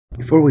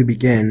Before we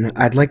begin,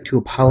 I'd like to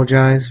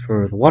apologize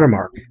for the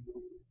watermark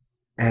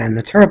and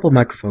the terrible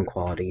microphone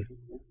quality.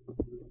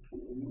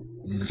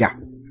 Yeah.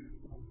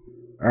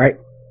 Alright,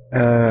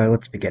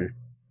 let's begin.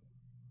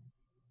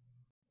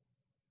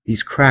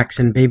 These cracks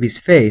in baby's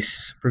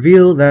face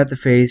reveal that the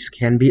face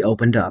can be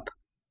opened up.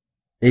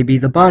 Maybe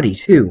the body,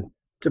 too,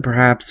 to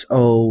perhaps,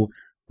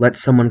 let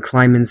someone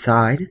climb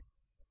inside?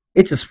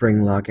 It's a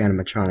spring lock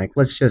animatronic.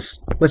 Let's just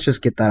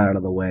get that out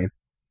of the way.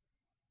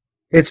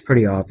 It's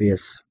pretty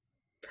obvious.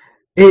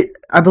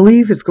 I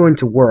believe it's going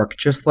to work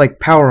just like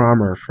power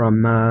armor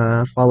from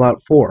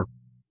Fallout 4.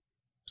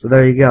 So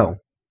there you go.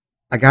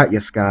 I got you,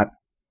 Scott.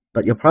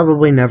 But you'll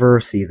probably never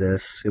see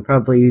this. You'll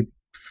probably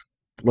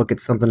look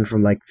at something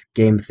from like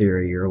game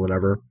theory or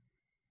whatever.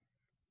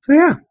 So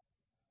yeah.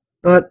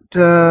 But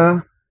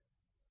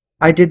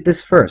I did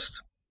this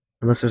first.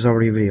 Unless there's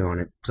already a video on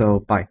it.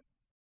 So bye.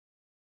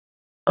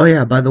 Oh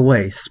yeah, by the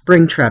way,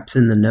 Springtrap's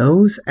in the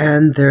nose,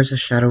 and there's a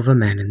shadow of a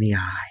man in the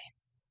eye.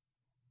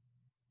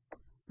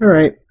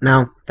 Alright,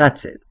 now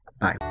that's it.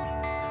 Bye.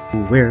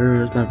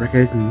 Where's my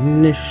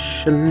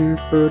recognition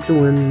for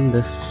doing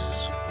this?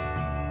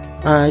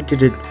 I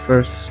did it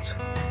first.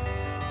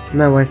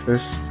 Now I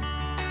thirst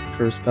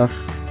for stuff.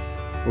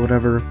 Or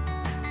whatever.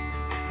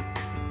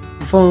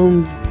 The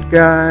phone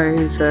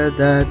guy said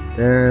that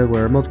there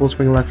were multiple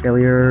spring lock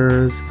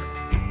failures.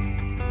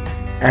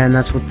 And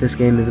that's what this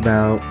game is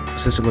about.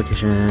 Sister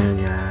location,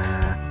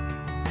 yeah.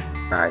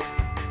 Right.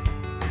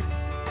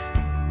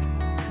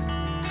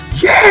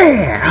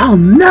 Yeah! I'll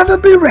never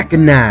be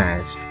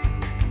recognized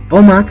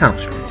for my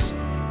accomplishments.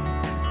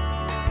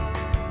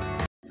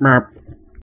 Merp.